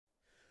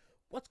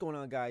What's going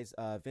on, guys?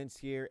 Vince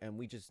here, and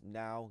we just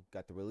now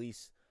got the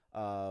release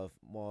of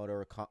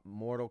Mortal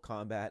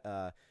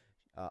Kombat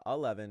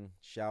 11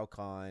 Shao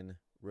Kahn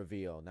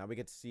reveal. Now we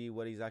get to see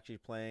what he's actually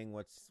playing.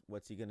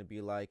 What's he gonna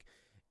be like?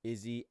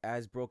 Is he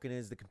as broken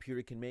as the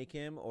computer can make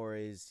him, or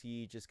is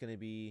he just gonna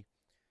be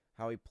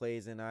how he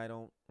plays? And I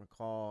don't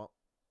recall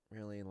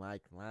really,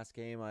 like last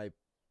game I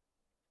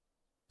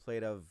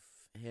played of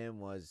him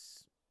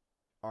was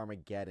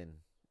Armageddon,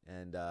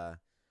 and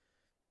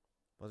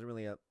wasn't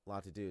really a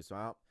lot to do.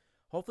 So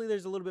hopefully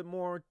there's a little bit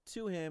more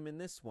to him in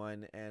this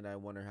one, and I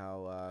wonder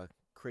how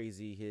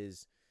crazy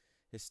his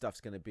stuff's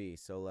gonna be.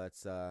 So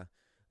let's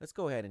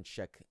go ahead and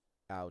check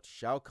out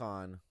Shao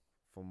Kahn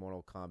for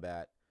Mortal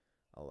Kombat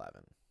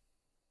 11.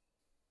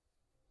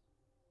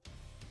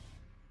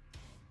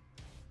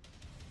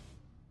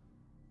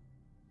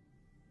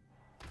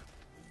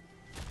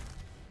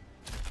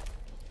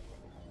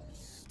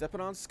 Stepping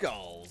on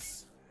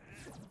skulls.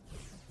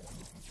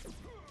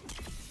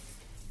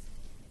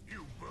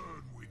 You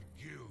burn with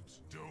guilt,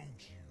 don't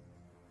you?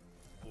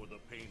 For the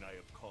pain I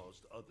have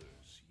caused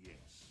others,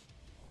 yes.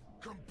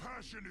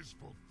 Compassion is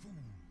for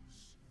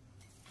fools.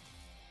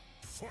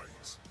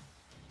 Fight!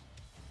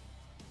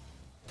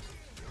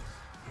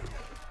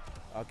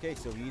 Okay,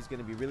 so he's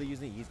gonna be really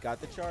using it. He's got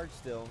the charge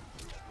still.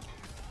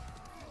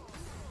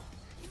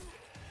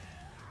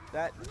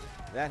 That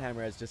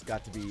hammer has just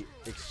got to be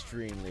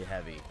extremely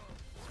heavy.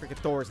 Freaking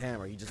Thor's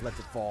hammer, he just lets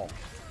it fall.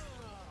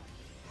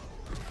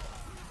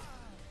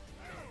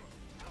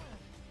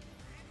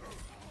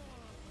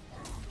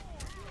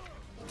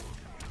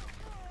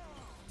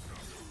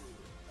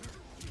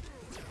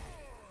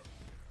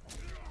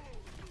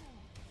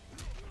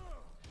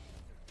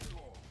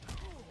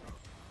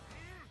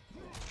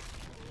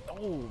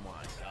 Oh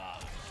my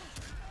gosh.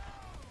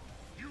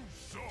 You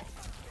suck!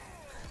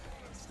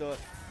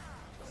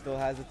 Still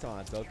has the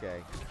taunt,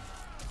 okay.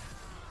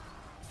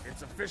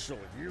 It's official,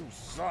 you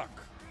suck!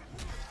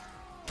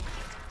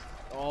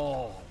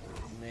 Oh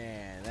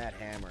man, that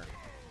hammer.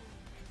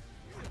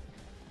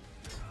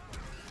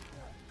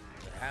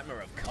 The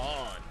Hammer of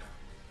Khan.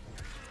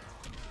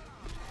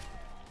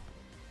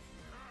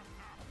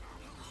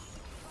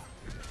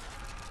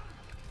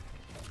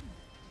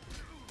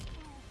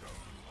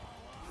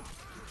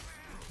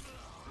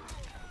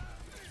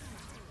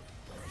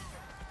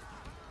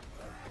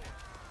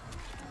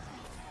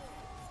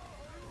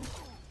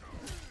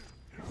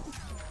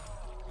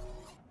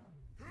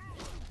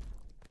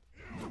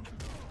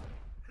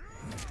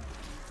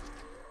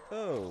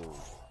 Oh.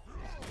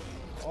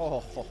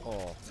 Oh.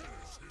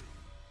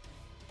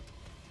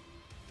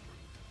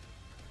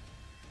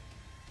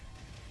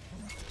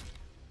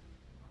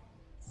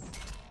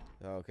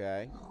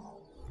 Okay.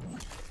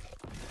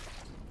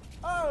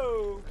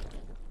 Oh.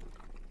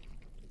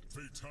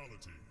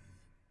 Fatality.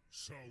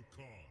 Shao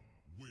Kahn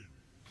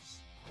wins.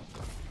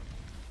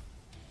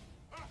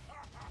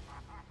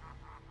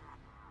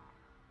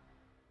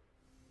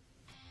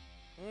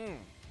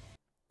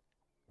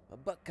 My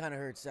butt kind of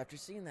hurts after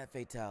seeing that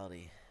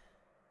fatality.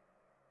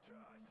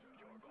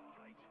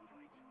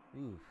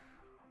 Ooh.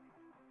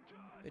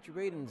 Bet your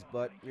ratings,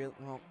 but well,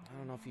 I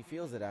don't know if he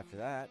feels it after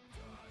that.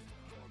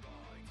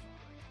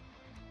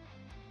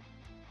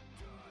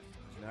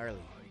 That was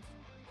gnarly.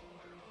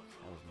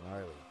 That was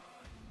gnarly.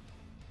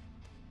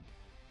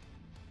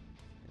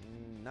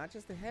 And not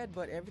just the head,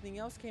 but everything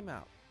else came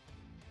out.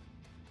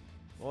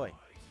 Boy.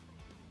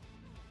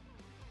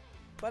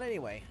 But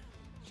anyway,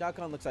 Shao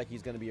Kahn looks like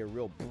he's going to be a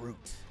real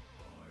brute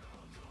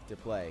to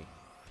play.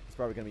 It's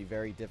probably going to be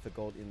very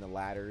difficult in the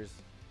ladders,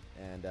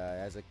 and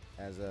as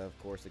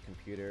of course the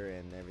computer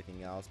and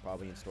everything else,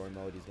 probably in story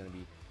mode, he's going to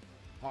be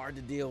hard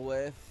to deal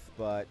with.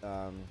 But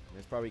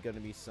there's probably going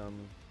to be some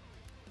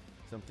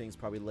things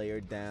probably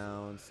layered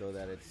down so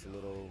that it's a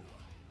little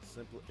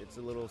simple. It's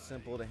a little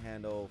simple to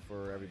handle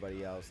for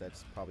everybody else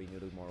that's probably new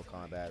to Mortal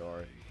Kombat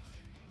or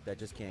that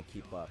just can't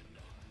keep up.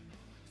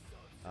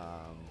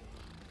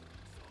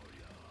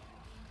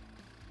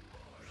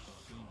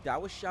 That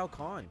was Shao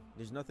Kahn.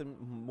 There's nothing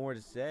more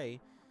to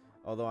say.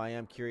 Although I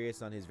am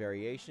curious on his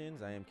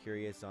variations. I am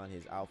curious on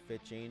his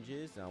outfit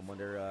changes. I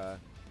wonder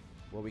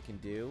what we can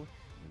do.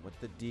 What's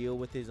the deal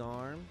with his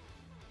arm?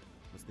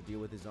 What's the deal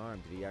with his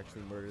arm? Did he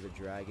actually murder the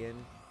dragon?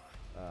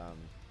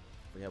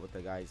 Forget what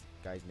the guy's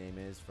name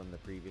is from the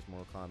previous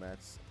Mortal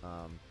Kombats.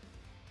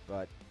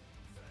 But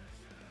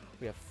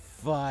we have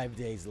 5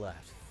 days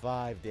left.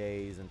 5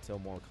 days until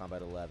Mortal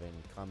Kombat 11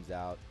 comes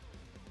out,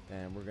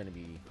 and we're gonna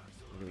be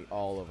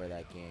all over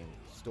that game,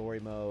 story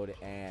mode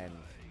and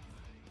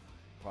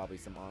probably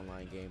some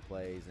online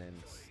gameplays and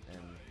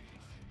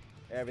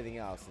everything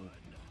else, and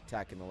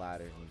attacking the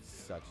ladders and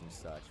such and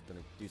such. Gonna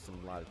do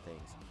a lot of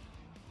things.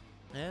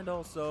 And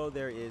also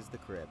there is the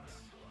crypt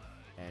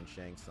and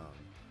Shang Tsung.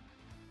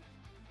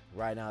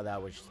 Right now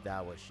that was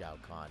Shao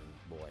Kahn,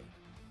 boy.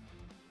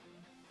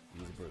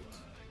 He's a brute.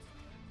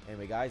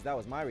 Anyway, guys, that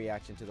was my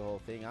reaction to the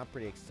whole thing. I'm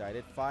pretty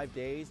excited. 5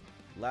 days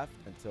left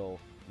until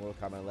Mortal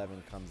Kombat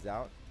 11 comes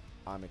out.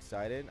 I'm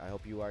excited. I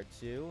hope you are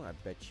too. I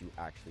bet you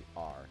actually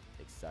are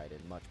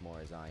excited, much more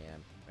as I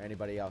am. or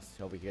anybody else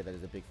over here that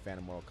is a big fan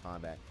of Mortal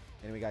Kombat.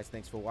 Anyway, guys,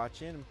 thanks for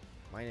watching.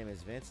 My name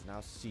is Vince, and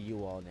I'll see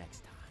you all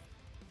next time.